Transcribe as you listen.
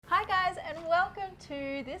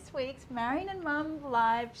to this week's Marion and Mum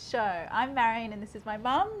live show. I'm Marion and this is my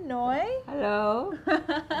mum, Noi. Hello.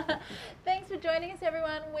 Thanks for joining us,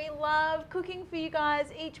 everyone. We love cooking for you guys.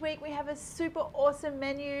 Each week we have a super awesome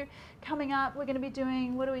menu coming up. We're going to be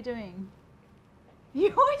doing, what are we doing?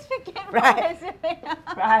 You always forget what we're doing.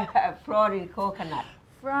 Fried prawn in coconut.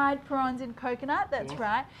 Fried prawns in coconut, that's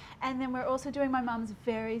right. And then we're also doing my mum's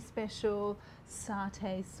very special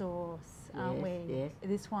satay sauce, aren't we? Yes.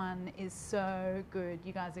 This one is so good.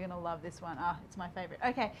 You guys are going to love this one. Ah, it's my favorite.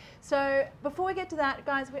 Okay, so before we get to that,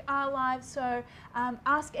 guys, we are live, so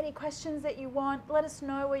ask any questions that you want. Let us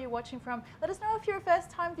know where you're watching from. Let us know if you're a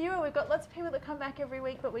first-time viewer. We've got lots of people that come back every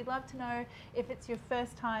week, but we'd love to know if it's your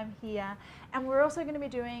first time here. And we're also going to be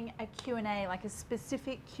doing a Q&A, like a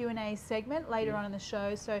specific Q&A segment later on in the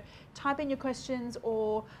show. So type in your questions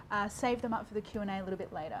or save them up for the Q&A a little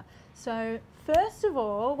bit later. So first of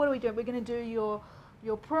all, what are we doing? We're going to do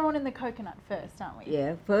your prawn in the coconut first, aren't we?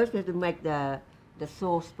 Yeah, first we have to make the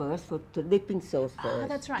sauce first, for the dipping sauce first. Oh,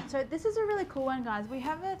 that's right. So this is a really cool one, guys. We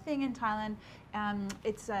have a thing in Thailand.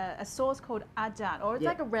 It's a sauce called ajat, or it's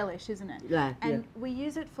like a relish, isn't it? Yeah. And we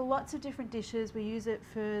use it for lots of different dishes. We use it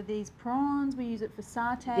for these prawns. We use it for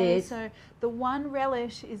satay. Yes. So the one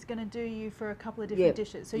relish is going to do you for a couple of different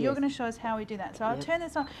dishes. So you're going to show us how we do that. So I'll turn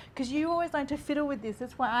this on because you always like to fiddle with this.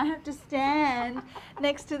 That's why I have to stand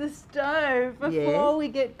next to the stove before we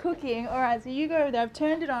get cooking. All right. So you go over there. I've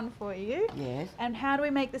turned it on for you. Yes. And how do we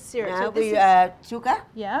make the syrup? Now so this we sugar.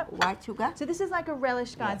 Yeah. White sugar. So this is like a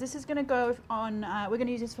relish, guys. This is going to go on. We're going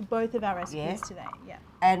to use this for both of our recipes today. Yeah.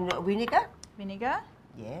 And vinegar. Vinegar.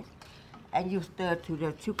 Yes. And you stir to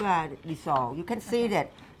the sugar dissolve. You can see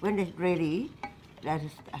that when it's ready, that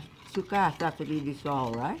sugar starts to be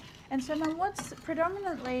dissolved, right? And so, Mum, what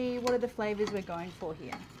are the flavors we're going for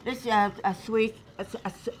here? This is a sweet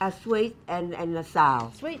and a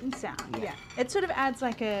sour. Sweet and sour. Yeah. It sort of adds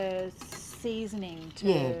like a seasoning to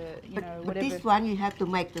whatever. But this one you have to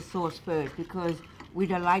make the sauce first because we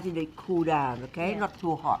don't like it to cool down, okay? Not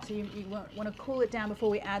too hot. So you want to cool it down before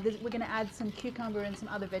we add this. We're going to add some cucumber and some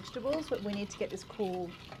other vegetables, but we need to get this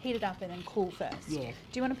heated up and then cool first. Yes.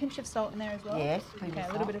 Do you want a pinch of salt in there as well? Yes. Okay,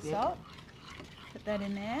 a little bit of salt. Put that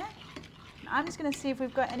in there. I'm just going to see if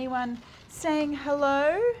we've got anyone saying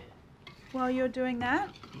hello while you're doing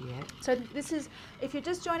that. Yeah. So this is, if you're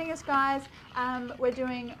just joining us, guys, we're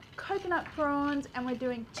doing coconut prawns and we're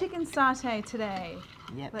doing chicken satay today.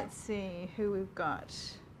 Yep. Let's see who we've got.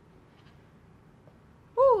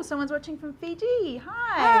 Oh, someone's watching from Fiji.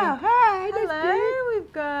 Hi. Oh, hi. Hello.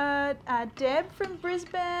 We've got Deb from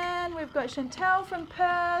Brisbane. We've got Chantel from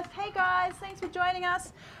Perth. Hey guys, thanks for joining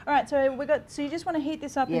us. All right, so you just want to heat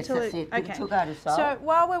this up until that's it. Okay. So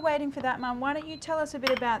while we're waiting for that, Mum, why don't you tell us a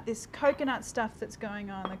bit about this coconut stuff that's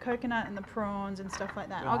going on, the coconut and the prawns and stuff like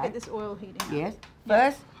that. Right. I'll get this oil heating up. Yes.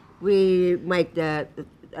 First, we make the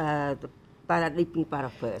dipping batter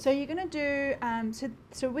first. So you're going to do,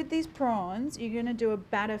 so with these prawns, you're going to do a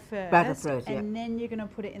batter first. And then you're going to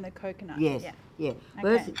put it in the coconut. Yes. Yeah. Okay.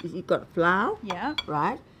 First, you've got flour. Yeah.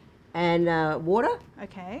 Right. And water.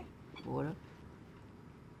 Okay. Water.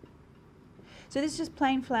 So this is just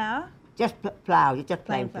plain flour? Just flour. Just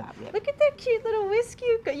plain flour. Yeah. Look at that cute little whisk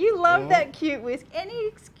you've got. You love that cute whisk. Any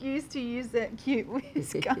excuse to use that cute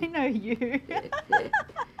whisk. I know you.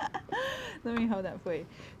 Let me hold that for you.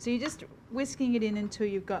 So you're just whisking it in until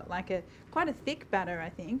you've got like quite a thick batter, I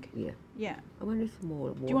think. Yeah. Yeah. I want some more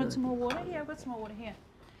water. Do you want some more water? Yeah, I've got some more water here.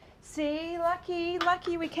 See,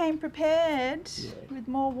 lucky we came prepared with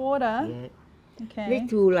more water. Yeah. Okay. Need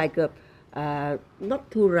to not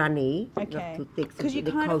too runny, not too thick. Because you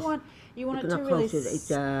kind of want it to really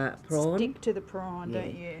stick to the prawn,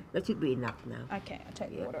 don't you? That should be enough now. Okay, I'll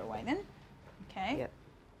take the water away then. Okay.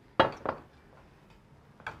 Yep.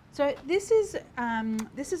 So this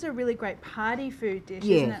is a really great party food dish,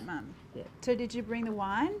 isn't it, Mum? Yeah. So did you bring the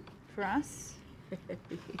wine for us?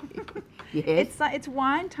 Yes. It's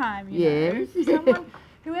wine time, you know.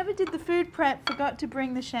 Whoever did the food prep forgot to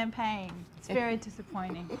bring the champagne. It's very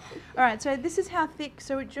disappointing. All right, so this is how thick.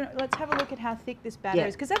 So let's have a look at how thick this batter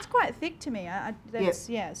is, because that's quite thick to me.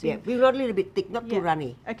 So we want a little bit thick, not too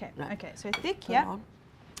runny. Okay. Right. Okay. So thick. Turn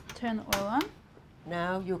Turn the oil on.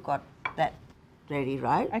 Now you got that ready,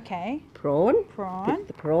 right? Okay. Prawn. Prawn.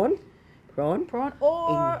 The prawn.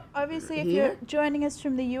 Or obviously, if you're joining us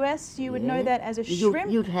from the US, you would know that as a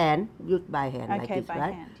shrimp. Use by hand like this, by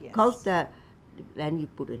right? hand, yes. Close then you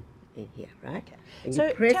put it in here, right? Okay. And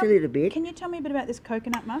you press a little bit. Can you tell me a bit about this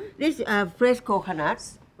coconut, Mum? This fresh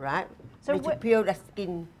coconuts, right? So you peel the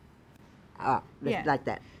skin like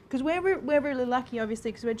that. because we're really lucky,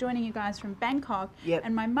 obviously, because we're joining you guys from Bangkok. Yep.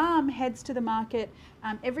 And my mum heads to the market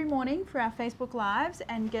every morning for our Facebook Lives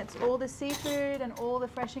and gets all the seafood and all the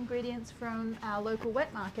fresh ingredients from our local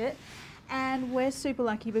wet market. And we're super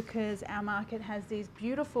lucky because our market has these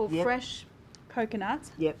beautiful fresh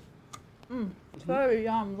coconuts. Yep. So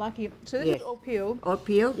yum, lucky. So this is all peeled. All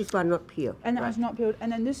peeled. This one not peeled. And that one's not peeled.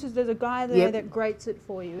 And then there's a guy there that grates it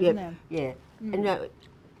for you, isn't there? Yeah. And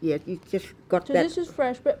you just got So that. this is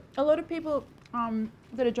fresh, but a lot of people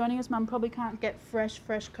that are joining us, Mum, probably can't get fresh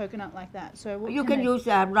coconut like that. So what You can use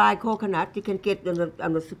dry coconut. You can get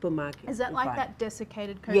on the supermarket. Is that like that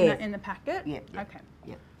desiccated coconut in the packet? Yeah. Okay.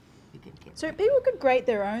 Yeah. You can get. So people could grate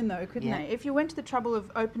their own though, couldn't they? If you went to the trouble of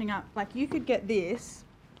opening up, like you could get this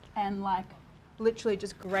and like literally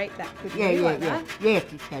just grate that, couldn't you? That? Yes,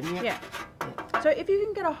 you can. Yeah. So if you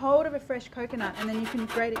can get a hold of a fresh coconut and then you can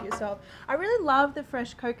grate it yourself. I really love the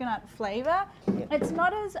fresh coconut flavour. It's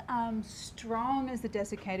not as strong as the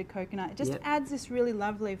desiccated coconut. It just adds this really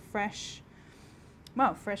lovely fresh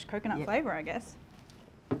coconut flavour, I guess.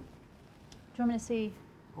 Do you want me to see?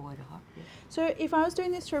 Hot, So if I was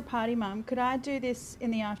doing this for a party, Mum, could I do this in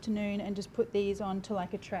the afternoon and just put these onto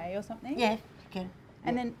like a tray or something? Yes, you can.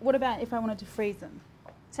 And then what about if I wanted to freeze them?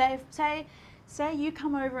 Say you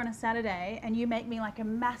come over on a Saturday and you make me like a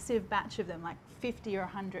massive batch of them, like 50 or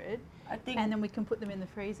 100, and then we can put them in the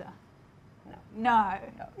freezer. No.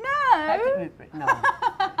 No.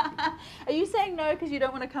 Are you saying no because you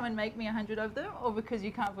don't want to come and make me 100 of them, or because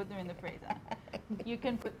you can't put them in the freezer? You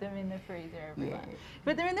can put them in the freezer, everyone.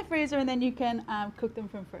 Put them in the freezer and then you can cook them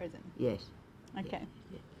from frozen. Yes. Okay.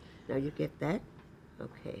 Yes. Now you get that.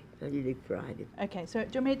 Okay. Now you deep fried it. Okay. So do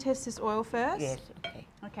you want me to test this oil first? Yes. Okay.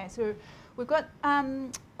 Okay. So we've got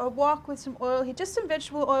a wok with some oil here, just some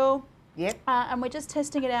vegetable oil. Yep. And we're just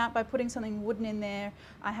testing it out by putting something wooden in there.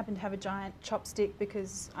 I happen to have a giant chopstick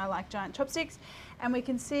because I like giant chopsticks. And we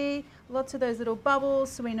can see lots of those little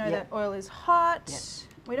bubbles, so we know that oil is hot. Yep.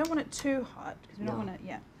 We don't want it too hot because we don't want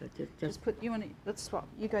it, just put, let's swap.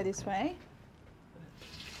 You go this way.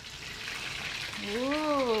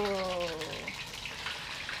 Ooh.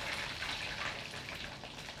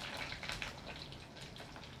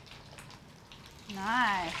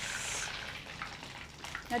 Nice.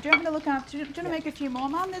 Now, do you want me to look after? Do you want to make a few more,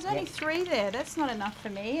 Mum? There's only 3 there. That's not enough for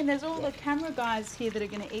me. And there's all the camera guys here that are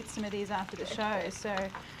going to eat some of these after the show. So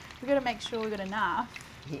we've got to make sure we've got enough.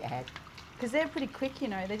 Yeah. Because they're pretty quick, you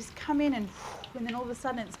know. They just come in and then all of a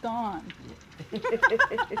sudden it's gone.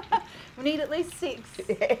 We need at least 6.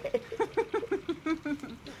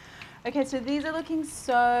 Okay, so these are looking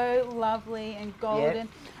so lovely and golden. Yep.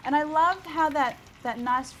 And I love how that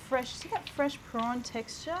nice fresh, see that fresh prawn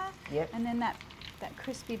texture? Yep. And then that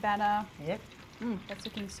crispy batter. Yep. That's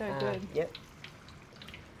looking so good. Yep.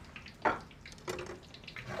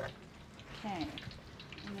 Okay.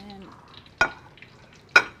 And then,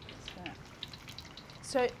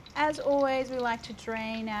 so as always, we like to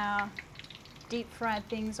drain our deep fried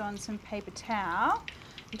things on some paper towel.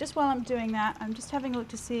 And just while I'm doing that, I'm just having a look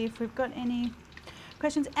to see if we've got any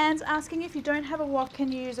questions. Anne's asking if you don't have a wok,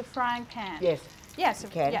 can you use a frying pan? Yes. Yes,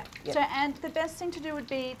 can. yeah. Yep. So, and the best thing to do would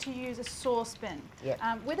be to use a saucepan. Yep.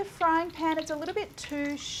 With a frying pan, it's a little bit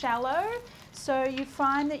too shallow, so you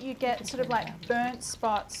find that you get sort of like burnt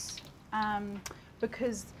spots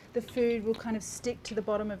because the food will kind of stick to the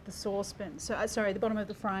bottom of the saucepan. So, sorry, the bottom of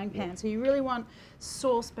the frying pan. Yep. So you really want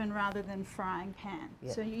saucepan rather than frying pan.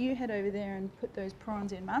 Yep. So you head over there and put those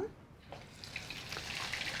prawns in, Mum.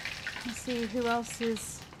 Let's see who else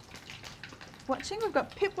is watching. We've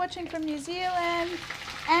got Pip watching from New Zealand.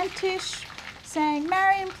 Antish saying,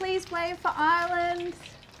 Marion, please wave for Ireland.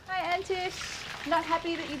 Hi, Antish. Not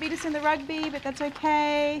happy that you beat us in the rugby, but that's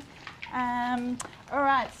okay. All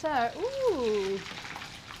right, so, ooh.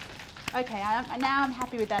 Okay, now I'm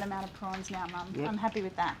happy with that amount of prawns now, Mum. Yep. I'm happy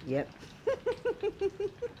with that. Yep.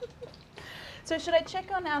 So should I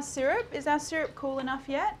check on our syrup? Is our syrup cool enough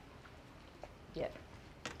yet? Yep.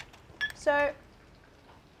 So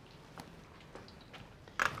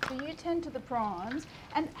you tend to the prawns.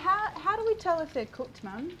 And how do we tell if they're cooked,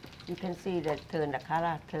 Mum? You can see the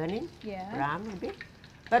color turning brown a bit.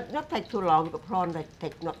 But not take too long. The prawn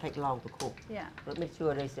not take long to cook. Yeah. But make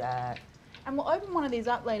sure there's And we'll open one of these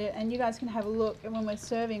up later and you guys can have a look and when we're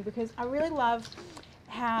serving, because I really love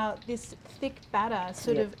how this thick batter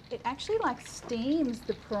sort of, it actually like steams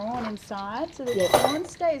the prawn inside, so the prawn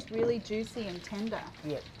stays really juicy and tender.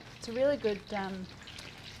 Yep. It's a really good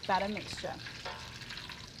batter mixture.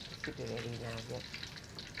 Should be ready now, yep.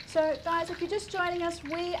 So guys, if you're just joining us,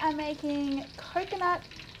 we are making coconut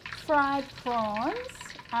fried prawns.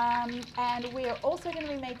 And we are also going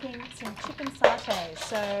to be making some chicken satay,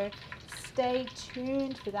 so stay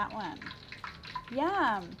tuned for that one.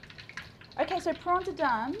 Yum. Okay, so prawns are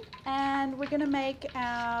done, and we're going to make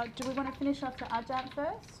our, do we want to finish off the ajat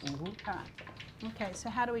first? Mm-hmm. All right. Okay, so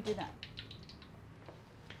how do we do that?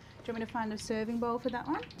 Do you want me to find a serving bowl for that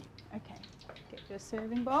one? Okay, get your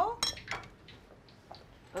serving bowl.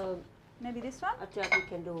 Maybe this one? Ajat we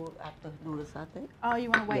can do after do the satay. Oh,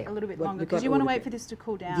 you want to wait Yeah, a little bit but longer we because got you want to all wait the- for this to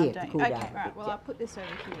cool down, Yeah, don't to you? cool Okay, down a right. bit, Well, yeah. I'll put this over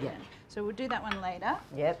here Yeah. then. So we'll do that one later.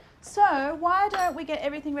 Yep. So why don't we get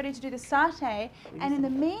everything ready to do the satay? And in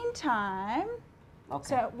the meantime, Okay.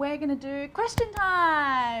 so we're going to do question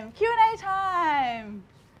time, Q&A time.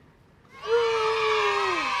 Woo!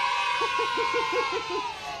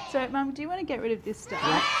 So, Mum, do you want to get rid of this stuff?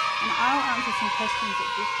 Yeah. And I'll answer some questions that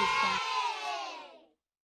Dick has found.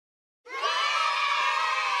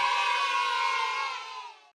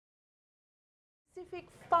 Specific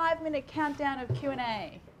 5-minute countdown of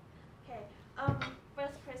Q&A. Okay.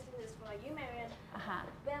 First question is for you, Marion. Uh-huh.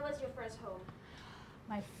 Where was your first home?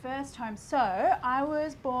 My first home. So I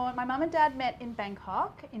was born, my mum and dad met in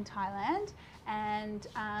Bangkok in Thailand, and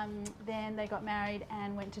then they got married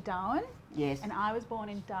and went to Darwin. Yes. And I was born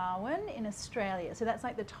in Darwin in Australia. So that's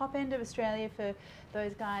like the top end of Australia for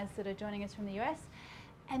those guys that are joining us from the US.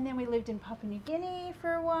 And then we lived in Papua New Guinea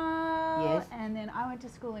for a while. Yes. And then I went to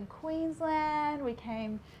school in Queensland. We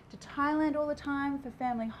came to Thailand all the time for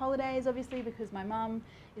family holidays, obviously, because my mum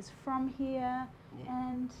is from here.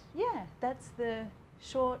 Yeah. And yeah, that's the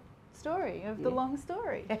short story of the Yeah. long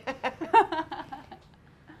story. So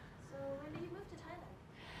when did you move to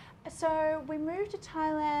Thailand? So we moved to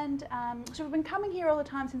Thailand. So we've been coming here all the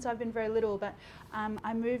time since I've been very little, but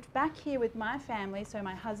I moved back here with my family, so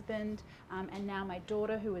my husband and now my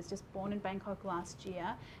daughter, who was just born in Bangkok last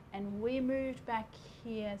year. And we moved back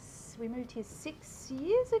here, we moved here 6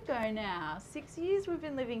 years ago now. 6 years we've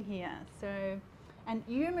been living here. So, and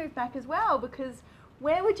you moved back as well, because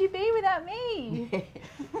where would you be without me?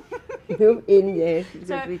 Move in, yes.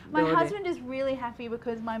 So because we my know that- husband is really happy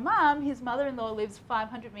because my mum, his mother-in-law, lives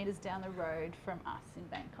 500 metres down the road from us in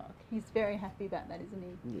Bangkok. He's very happy about that, isn't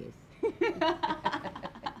he? Yes.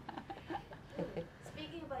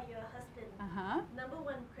 Speaking about your husband, Uh-huh. number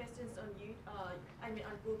one questions on you,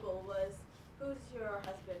 on Google was, who's your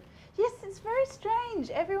husband? Yes, it's very strange.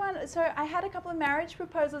 Everyone, so I had a couple of marriage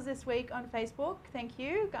proposals this week on Facebook. Thank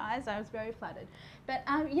you, guys. I was very flattered. But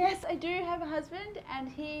yes, I do have a husband, and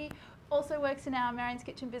he also works in our Marion's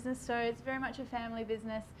Kitchen business, so it's very much a family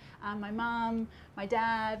business. My mum, my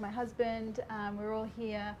dad, my husband, we're all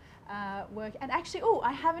here work. And actually, oh,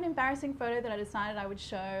 I have an embarrassing photo that I decided I would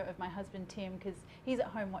show of my husband, Tim, because he's at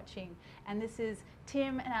home watching. And this is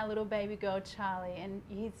Tim and our little baby girl, Charlie, and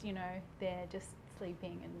he's, you know, there just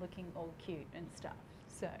sleeping and looking all cute and stuff.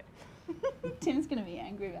 So Tim's going to be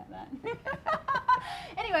angry about that.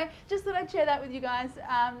 Anyway, just thought I'd share that with you guys,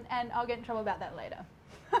 and I'll get in trouble about that later.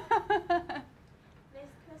 Next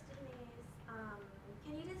question is,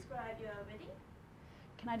 can you describe your wedding?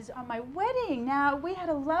 Can I just, on my wedding, now we had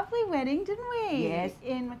a lovely wedding, didn't we? Yes.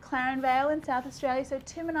 In McLaren Vale in South Australia. So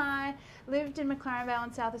Tim and I lived in McLaren Vale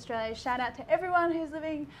in South Australia. Shout out to everyone who's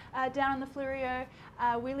living down on the Fleurieu.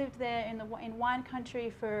 We lived there in wine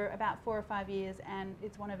country for about 4 or 5 years, and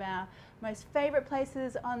it's one of our most favourite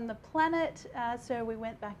places on the planet. So we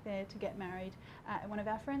went back there to get married at one of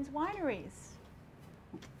our friends' wineries.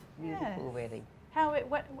 Beautiful Yes. wedding.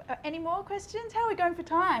 Any more questions? How are we going for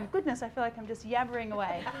time? Goodness, I feel like I'm just yabbering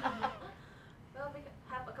away. Well, we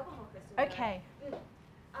have a couple more questions. Okay. Good.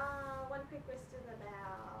 One quick question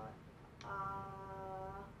about,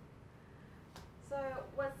 so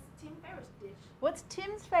what's Tim's favorite dish? What's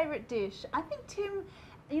Tim's favourite dish? I think Tim,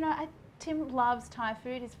 Tim loves Thai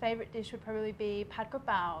food. His favourite dish would probably be pad kra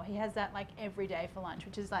bao. He has that like every day for lunch,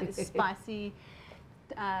 which is like this spicy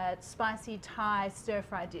Thai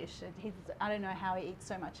stir-fry dish. I don't know how he eats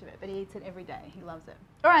so much of it, but he eats it every day. He loves it.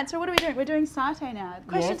 All right, so what are we doing? We're doing satay now.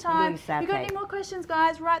 Question Yes, we're time. doing If you got satay. any more questions,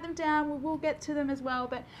 guys, write them down. We'll get to them as well.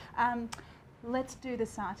 But let's do the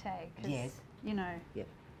satay. 'Cause, Yes. you know, Yep.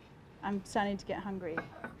 I'm starting to get hungry.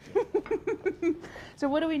 So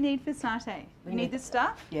what do we need for satay? We need this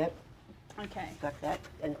stuff? Yep. Okay. Got that.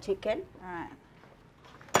 And chicken. All right.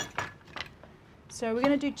 So we're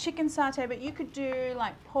going to do chicken satay, but you could do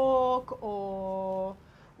like pork, or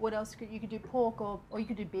what else you could do pork, or you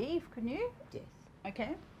could do beef, couldn't you? Yes.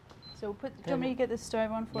 Okay. So we'll put, do you want me to get the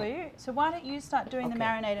stove on for you? So why don't you start doing the Okay.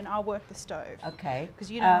 marinade and I'll work the stove. Okay.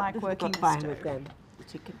 Because you don't like this working got the fine stove. with them. The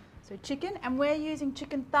chicken. So chicken, and we're using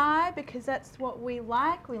chicken thigh because that's what we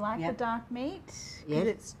like. We like the dark meat because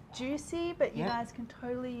it's juicy, but you guys can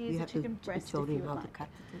totally use a chicken breast if you would like.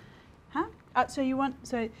 Huh? So you want,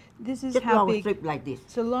 so this is just how long big? strip like this.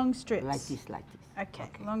 So long strips. Like this, like this. Okay,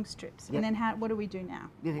 long strips. And then what do we do now?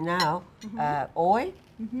 Now, oil.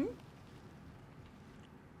 Mm-hmm.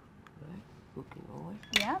 Right, cooking oil.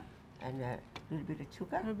 Yeah. And a little bit of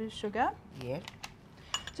sugar. A little bit of sugar. Yes.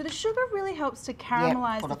 So the sugar really helps to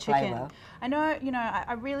caramelize the chicken. Flavor. I know, you know,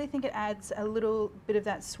 I really think it adds a little bit of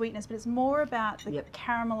that sweetness, but it's more about the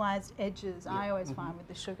caramelized edges. I always find with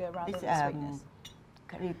the sugar rather than sweetness.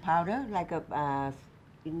 Curry powder, like a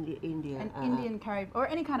Indian. An Indian curry, or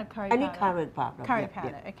any kind of curry any powder. curry powder. Curry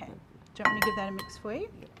powder, okay. Do you want me to give that a mix for you?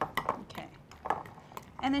 Yeah. Okay.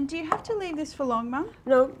 And then do you have to leave this for long, Mum?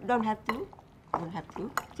 No, don't have to. Don't have to.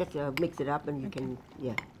 Just mix it up and you can,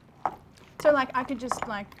 So like I could just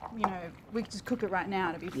like, you know, we could just cook it right now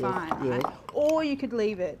and it'd be fine, right? Or you could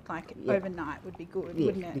leave it like overnight would be good,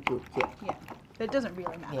 wouldn't it? Be good, Yeah. But it doesn't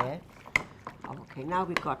really matter. Yeah. Okay, now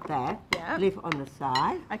we got that. Yeah. Leave on the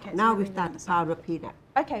side. Okay. Now so we start powder peanut.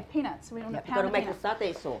 Okay, peanuts. So we want to We're going powder to make peanuts. a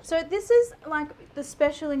satay sauce. So this is like the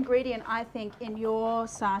special ingredient, I think, in your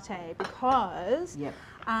satay because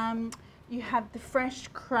you have the fresh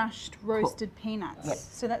crushed roasted peanuts. Yep.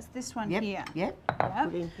 So that's this one here. Yep.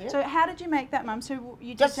 Put in here. So how did you make that, Mum? So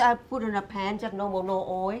you just put in a pan, just no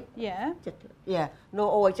oil. Yeah. Just, no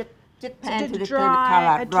oil. Just pan just to the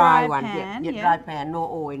dry one. pan, dry pan, no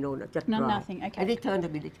oil, just no, dry. nothing. Okay. And it turned to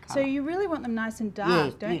be this color. So you really want them nice and dark,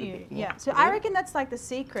 Yes, don't you? beautiful, Yeah. So I reckon that's like the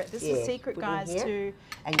secret. This is secret, put in guys, here.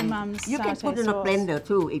 to Mum's You can satay put in sauce. a blender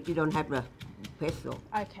too if you don't have the pesto.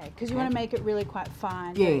 Okay, because you want to make it really quite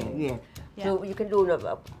fine. Yeah, don't you? yeah. So you can do the,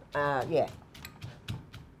 like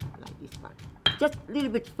this one. Just a little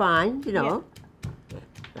bit fine, you know. Yeah,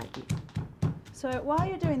 like this. So while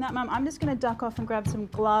you're doing that, Mum, I'm just going to duck off and grab some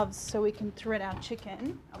gloves so we can thread our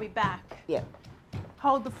chicken. I'll be back. Yeah.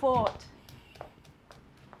 Hold the fort.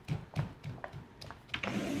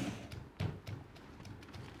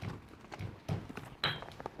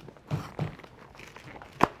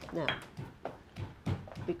 Now,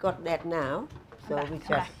 we got that now. So I'm we back,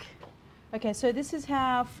 just. I'm back. Okay, so this is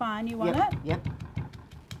how fine you want it? Yep.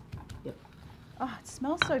 Oh, it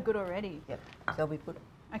smells so good already. Yep. So we put.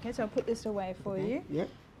 Okay, so I'll put this away for you. Yep.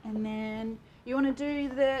 And then you want to do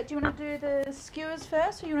the, do you want to do the skewers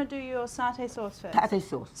first or you want to do your satay sauce first? Satay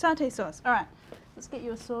sauce. Satay sauce. All right. Let's get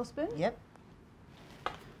you a saucepan. Yep.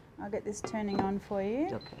 I'll get this turning on for you.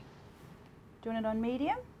 Okay. Do you want it on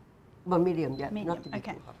medium? Well, medium, yeah. Medium, Not to be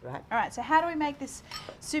okay. too hot, right? All right, so how do we make this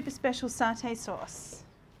super special satay sauce?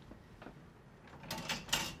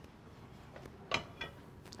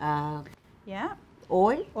 Yeah.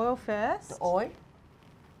 Oil. Oil first. The oil.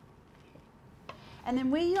 And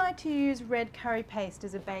then we like to use red curry paste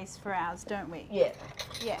as a base for ours, don't we? Yeah.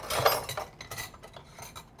 Yeah.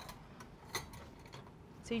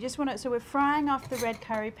 So you just want to, so we're frying off the red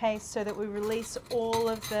curry paste so that we release all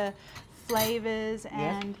of the flavors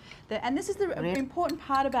and and this is the important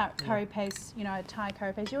part about curry paste, you know, Thai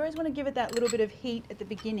curry paste. You always want to give it that little bit of heat at the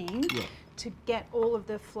beginning to get all of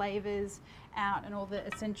the flavors out and all the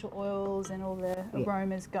essential oils and all the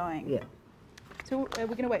aromas going. Yeah. So we're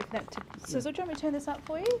going to wait for that to sizzle. Do you want me to turn this up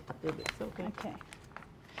for you? It's okay. Okay.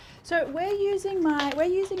 So we're using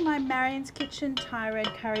my Marion's Kitchen Thai red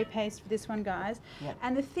curry paste for this one, guys. Yep.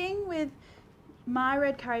 And the thing with my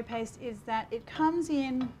red curry paste is that it comes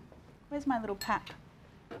in. Where's my little pack?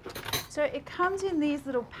 So it comes in these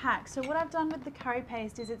little packs. So what I've done with the curry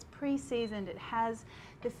paste is it's pre-seasoned. It has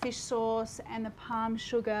the fish sauce and the palm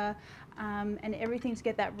sugar and everything to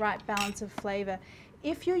get that right balance of flavour.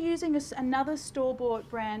 If you're using another store-bought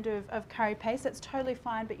brand of curry paste, that's totally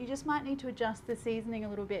fine, but you just might need to adjust the seasoning a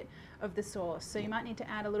little bit of the sauce. So you might need to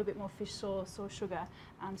add a little bit more fish sauce or sugar.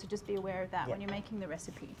 So just be aware of that when you're making the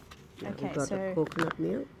recipe. Now Okay, we got so the coconut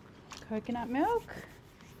milk. Coconut milk.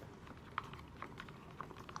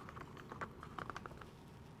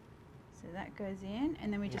 So that goes in,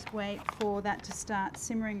 and then we just wait for that to start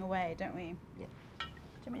simmering away, don't we? Yeah. Do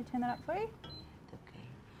you want me to turn that up for you? Okay.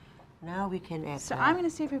 Now we can add. So I'm going to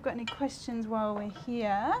see if we've got any questions while we're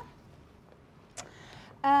here.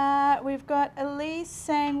 We've got Elise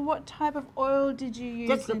saying, what type of oil did you use?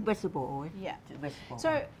 Just the vegetable oil. Yeah. Just vegetable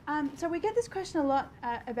So, oil. so we get this question a lot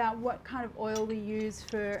about what kind of oil we use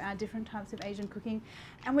for our different types of Asian cooking,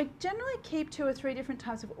 and we generally keep 2 or 3 different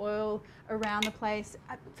types of oil around the place.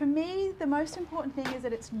 For me, the most important thing is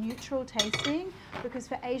that it's neutral tasting, because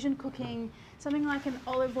for Asian cooking, something like an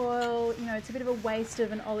olive oil, you know, it's a bit of a waste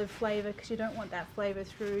of an olive flavour because you don't want that flavour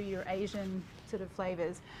through your Asian sort of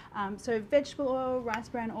flavors. So vegetable oil, rice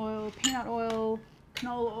bran oil, peanut oil,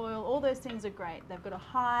 canola oil, all those things are great. They've got a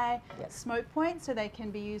high smoke point, so they can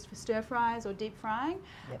be used for stir fries or deep frying,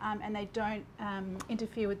 and they don't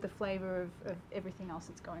interfere with the flavor of everything else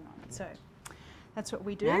that's going on. So that's what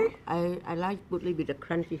we do. Now, I like put a little bit of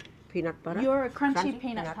crunchy peanut butter. You're a crunchy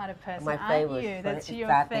peanut butter person, my aren't favorite. you? That's your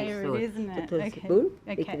favorite, isn't it? Spoon,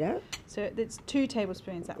 take it out. So it's 2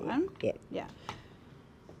 tablespoons, that one? Yeah. Yeah.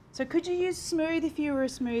 So could you use smooth if you were a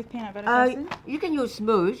smooth peanut butter person? You can use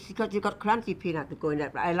smooth because you got crunchy peanut to go in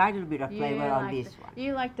that. But I like a little bit of flavor on this one.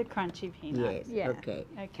 You like the crunchy peanut? Yes. Yeah. Okay.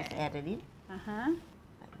 Okay. Just add it in. Uh-huh.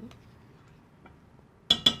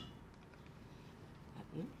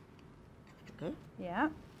 Okay. Yeah.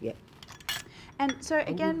 Yeah. And so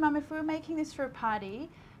again, Mum, if we were making this for a party,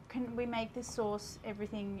 can we make this sauce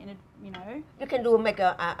everything in a, you know? You can make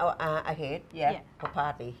a head, for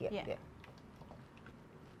party here. Yeah.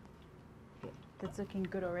 That's looking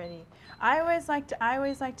good already. I always like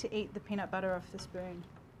to eat the peanut butter off the spoon.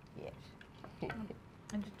 Yes.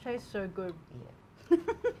 And it tastes so good.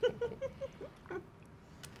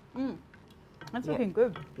 Yeah. That's looking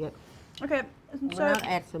good. Yeah. Okay, so I'll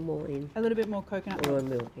add some more in. a little bit more coconut Oil oil.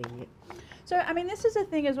 milk in it. So I mean, this is a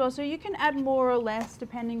thing as well. So you can add more or less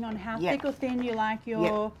depending on how thick or thin you like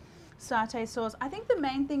your satay sauce. I think the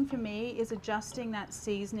main thing for me is adjusting that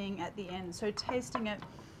seasoning at the end. So tasting it,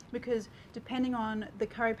 because depending on the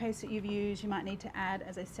curry paste that you've used, you might need to add,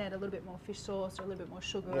 as I said, a little bit more fish sauce or a little bit more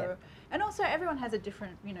sugar. And also everyone has a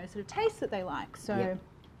different, you know, sort of taste that they like. So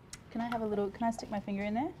can I stick my finger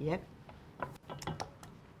in there? Yep.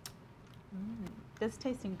 That's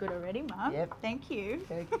tasting good already, Mum. Yep. Thank you.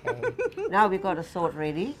 Okay. Now we got the sauce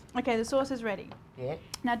ready. Okay, the sauce is ready. Yeah.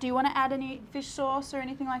 Now, do you want to add any fish sauce or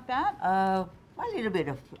anything like that? A little bit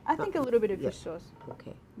of. I think a little bit of fish sauce.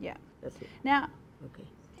 Okay. Yeah. That's it. Now, Okay.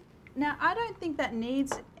 I don't think that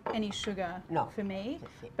needs any sugar for me.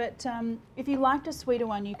 That's it. But if you liked a sweeter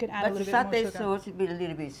one, you could add a little bit more Satay sugar. sauce should be a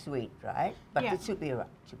little bit sweet, right? But Yeah. it should be right.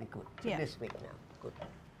 Should be good. Should Yeah. be sweet now. Good.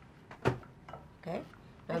 Okay.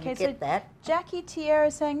 Now Okay, we so get that. Jackie Tierra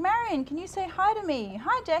is saying, Marion, can you say hi to me?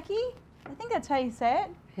 Hi, Jackie. I think that's how you say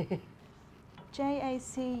it.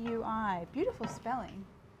 Jacui. Beautiful spelling.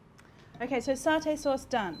 Okay, so satay sauce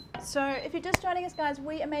done. So if you're just joining us, guys,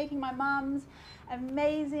 we are making my mum's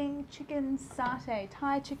amazing chicken satay,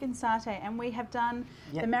 Thai chicken satay, and we have done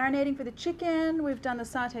the marinating for the chicken, we've done the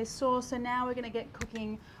satay sauce, so now we're going to get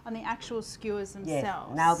cooking on the actual skewers themselves.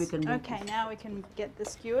 Yes, now we can do Okay, now we can get the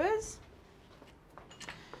skewers.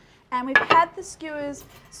 And we've had the skewers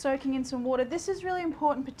soaking in some water. This is really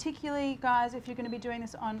important, particularly, guys, if you're going to be doing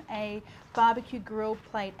this on a barbecue grill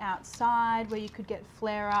plate outside where you could get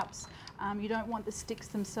flare-ups. You don't want the sticks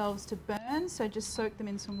themselves to burn, so just soak them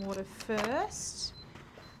in some water first.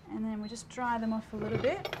 And then we just dry them off a little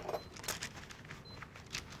bit.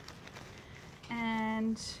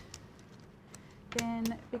 And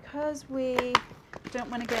then because we don't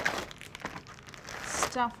want to get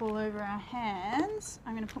stuff all over our hands,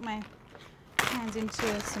 I'm going to put my hands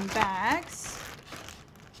into some bags.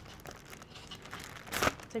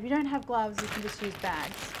 So if you don't have gloves, you can just use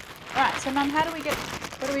bags. All right, so Mum, what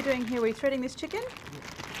are we doing here? Are we threading this chicken?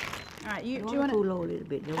 All right, do you want to cool a little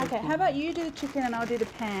bit? Okay, how about you do the chicken and I'll do the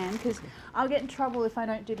pan, because I'll get in trouble if I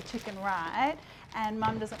don't do the chicken right, and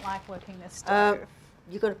Mum doesn't like working this stove.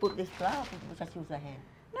 You're going to put this flour, or we just use a hand?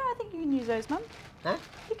 No, I think you can use those, Mum. Huh?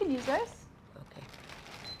 You can use those. Okay.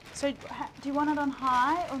 So do you want it on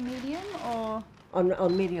high or medium or?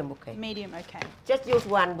 On medium, okay. Medium, okay. Just use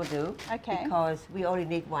one will do. Okay. Because we only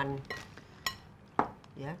need one.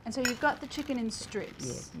 Yeah. And so you've got the chicken in strips.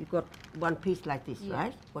 Yeah. You got one piece like this,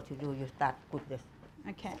 right? What you do, you start put this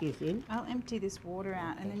piece in. I'll empty this water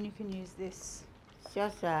out, and then you can use this.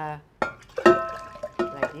 Just like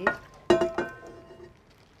this.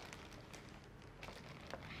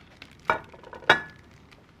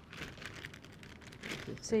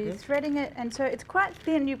 So you're threading it, and so it's quite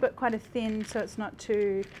thin. You've got quite a thin, so it's not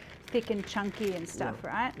too thick and chunky and stuff,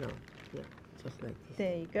 right? No, yeah, just like this.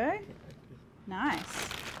 There you go. Nice.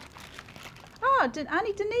 Oh,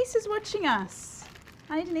 Auntie Denise is watching us.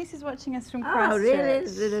 Auntie Denise is watching us from Christchurch. Oh,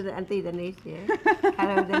 really? Auntie Denise, yeah.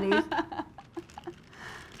 Hello, Denise.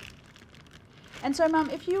 And so, Mum,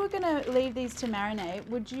 if you were going to leave these to marinate,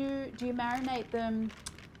 do you marinate them?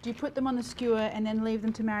 Do you put them on the skewer and then leave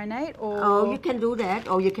them to marinate, or? Oh, you can do that,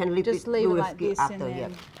 or you can leave it like this after, and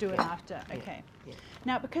then do it after. Okay. Yeah.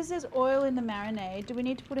 Now, because there's oil in the marinade, do we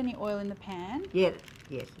need to put any oil in the pan? Yes.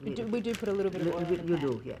 We do put a little bit of oil in the pan. You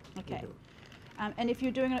do, yeah. Okay. And if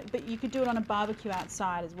you're doing it, but you could do it on a barbecue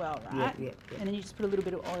outside as well, right? Yeah. And then you just put a little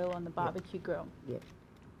bit of oil on the barbecue grill. Yeah.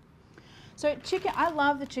 So chicken, I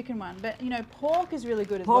love the chicken one, but you know, pork is really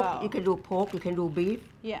good as Pork, well. you can do pork, you can do beef,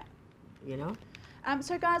 Yeah. you know.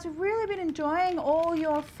 So guys, we've really been enjoying all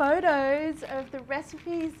your photos of the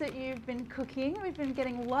recipes that you've been cooking. We've been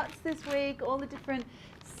getting lots this week, all the different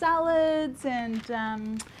salads and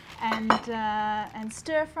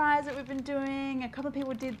stir fries that we've been doing. A couple of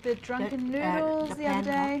people did the drunken noodles the other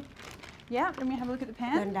day. Yeah, let me have a look at the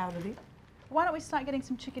pan. Turn down a bit. Why don't we start getting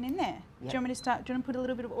some chicken in there? Do you want me to start? Do you want to put a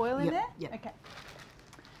little bit of oil in there? Yep. Okay.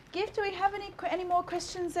 Gift, do we have any more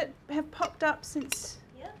questions that have popped up since?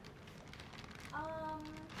 Yep.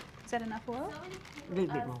 Is that enough oil? So many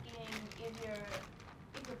Little people bit more. asking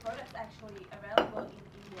if your products actually available in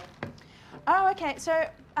India. Oh, okay. So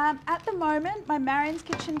at the moment, my Marion's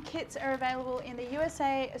Kitchen kits are available in the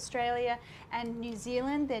USA, Australia, and New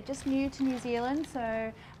Zealand. They're just new to New Zealand,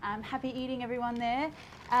 so happy eating everyone there.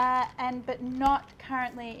 But not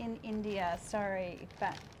currently in India. Sorry,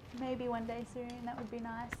 but maybe one day soon. That would be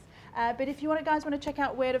nice. But if you guys want to check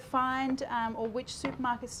out where to find or which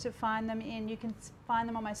supermarkets to find them in, you can find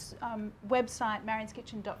them on my website,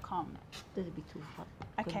 marionskitchen.com. Does it be too hot?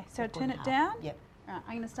 Okay, so turn it down. Yep. All right,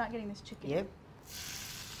 I'm going to start getting this chicken. Yep.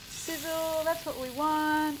 Sizzle, that's what we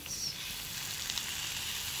want.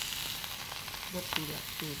 Let's do that.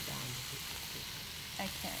 Do it down.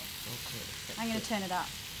 Okay, Okay. I'm going to turn it up.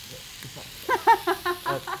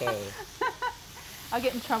 Okay. I'll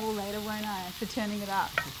get in trouble later, won't I, for turning it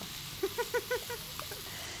up.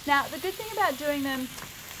 Now, the good thing about doing them,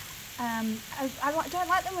 I don't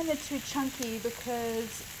like them when they're too chunky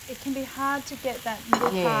because it can be hard to get that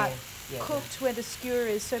middle part cooked where the skewer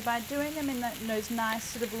is. So by doing them in those nice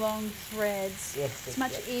sort of long threads, it's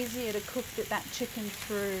much easier to cook that chicken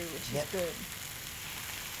through, which is good.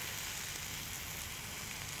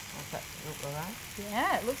 Does that look all right?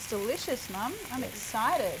 Yeah, it looks delicious, Mum. I'm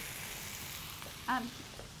excited.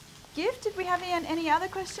 Gift, did we have any other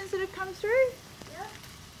questions that have come through? Yeah.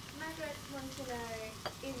 Margaret wants to know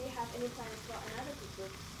if you have any plans for another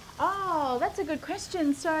cookbook. Oh, that's a good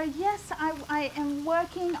question. So yes, I am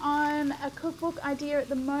working on a cookbook idea at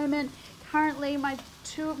the moment. Currently,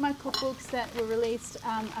 two of my cookbooks that were released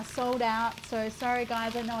are sold out. So sorry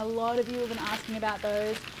guys, I know a lot of you have been asking about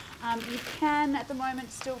those. You can at the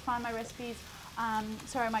moment still find my recipes,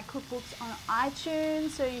 my cookbooks on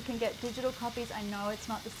iTunes, so you can get digital copies. I know it's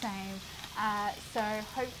not the same. So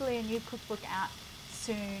hopefully a new cookbook out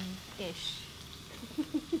soon-ish.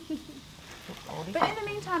 But in the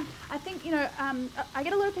meantime, I think, I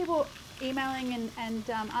get a lot of people emailing and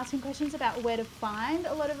asking questions about where to find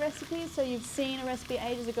a lot of recipes. So you've seen a recipe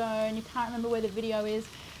ages ago and you can't remember where the video is.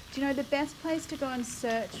 Do you know the best place to go and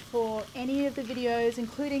search for any of the videos,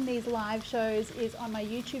 including these live shows, is on my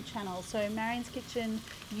YouTube channel. So Marion's Kitchen,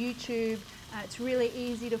 YouTube. It's really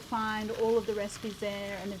easy to find all of the recipes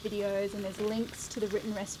there and the videos, and there's links to the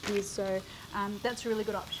written recipes. So that's a really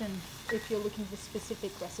good option if you're looking for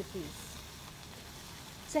specific recipes.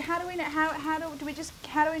 So how do we know? How do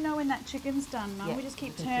we know when that chicken's done, Mum? We just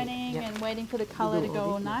keep turning and waiting for the colour to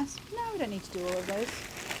go all nice. No, we don't need to do all of those.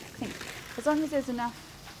 I think as long as there's enough,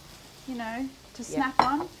 to snap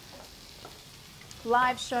on.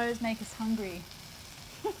 Live shows make us hungry.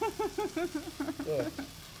 Yeah.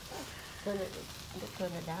 Turn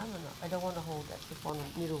it down or not? I don't want to hold that. Just want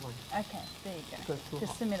the middle one. Okay, there you go.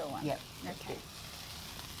 Just hot. the middle one. Yep. Okay.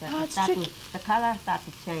 The colour starts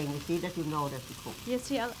to change. You see that you know that you cook. Yes,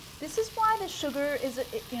 yeah. This is why the sugar is,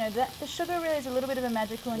 the sugar really is a little bit of a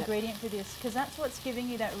magical ingredient for this, because that's what's giving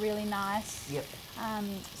you that really nice,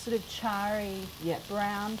 sort of charry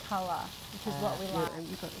brown colour, which is what we like. And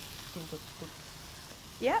you got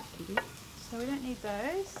Yep. So we don't need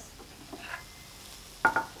those.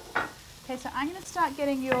 Okay, so I'm going to start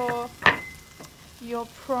getting your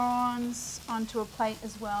prawns onto a plate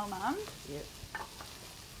as well, Mum. Yep.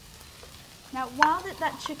 Now, while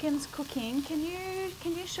that chicken's cooking, can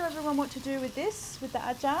you show everyone what to do with this, with the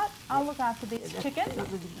ajat? I'll look after this chicken.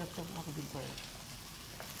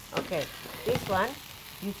 Okay, this one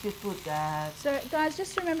you should put. So, guys,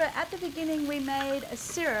 just remember at the beginning we made a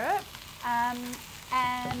syrup, and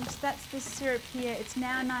that's this syrup here. It's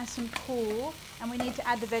now nice and cool, and we need to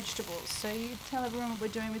add the vegetables. So you tell everyone what we're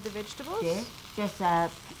doing with the vegetables. Yeah, just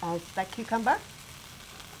spiked cucumber.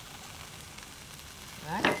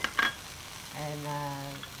 Right. And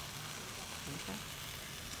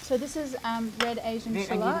so this is red Asian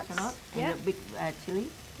shallots. And a big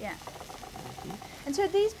chili. Yeah. And so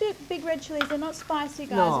these big red chilies, they're not spicy,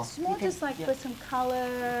 guys. No, it's more just like for some colour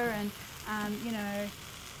and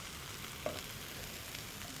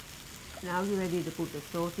Now you're ready to put the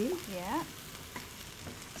salt in. Yeah.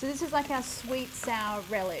 So this is like our sweet sour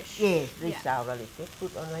relish. Yes, this Yeah. sour relish. Just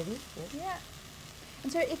put on like this. Yes. Yeah.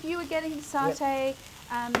 And so if you were getting satay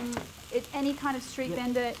at any kind of street Yep.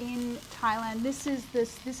 vendor in Thailand, this is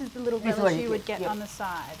the little This relish one, you would yep, get yep. on the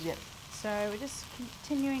side. Yep. So we're just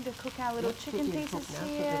continuing to cook our little Yep, chicken put it in pieces cook now, put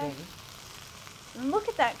it here. ready. And look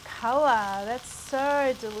at that colour. That's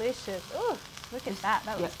so delicious. Oh, look at that.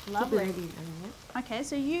 That Yep, looks put it lovely. ready, yep. Okay,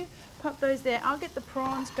 so you pop those there. I'll get the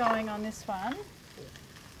prawns going on this one.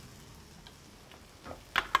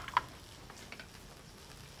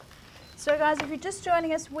 So guys, if you're just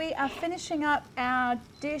joining us, we are finishing up our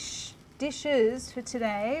dishes for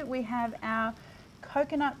today. We have our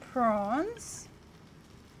coconut prawns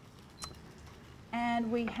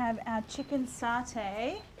and we have our chicken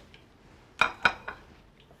satay.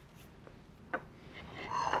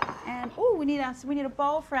 And oh, we need a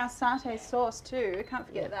bowl for our satay sauce too. Can't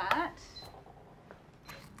forget that.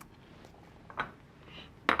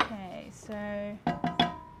 Okay, so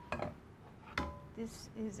this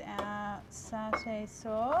is our satay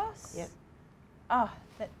sauce. Yep. Oh,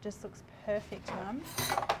 that just looks perfect, Mum.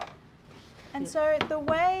 And Yep. so the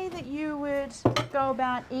way that you would go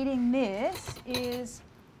about eating this is,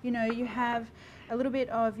 you know, you have a little bit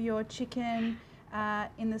of your chicken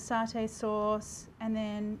in the satay sauce, and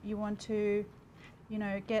then you want to, you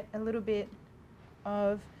know, get a little bit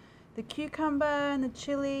of the cucumber and the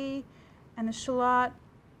chili and the shallot,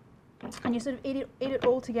 and you sort of eat it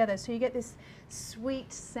all together. So you get this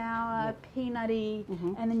sweet, sour, Yep. peanutty,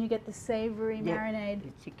 Mhm. and then you get the savoury Yep. marinade.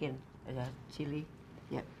 The chicken, chili.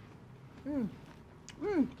 Yep. Mmm,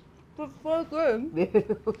 mmm, that's so good.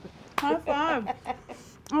 High five.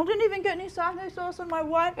 I didn't even get any satay sauce on my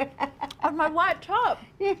white top.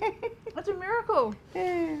 That's a miracle.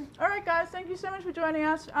 All right, guys, thank you so much for joining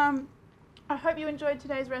us. I hope you enjoyed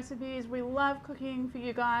today's recipes. We love cooking for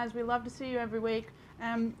you guys. We love to see you every week.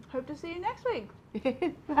 Hope to see you next week.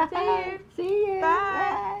 Bye. See you. See you.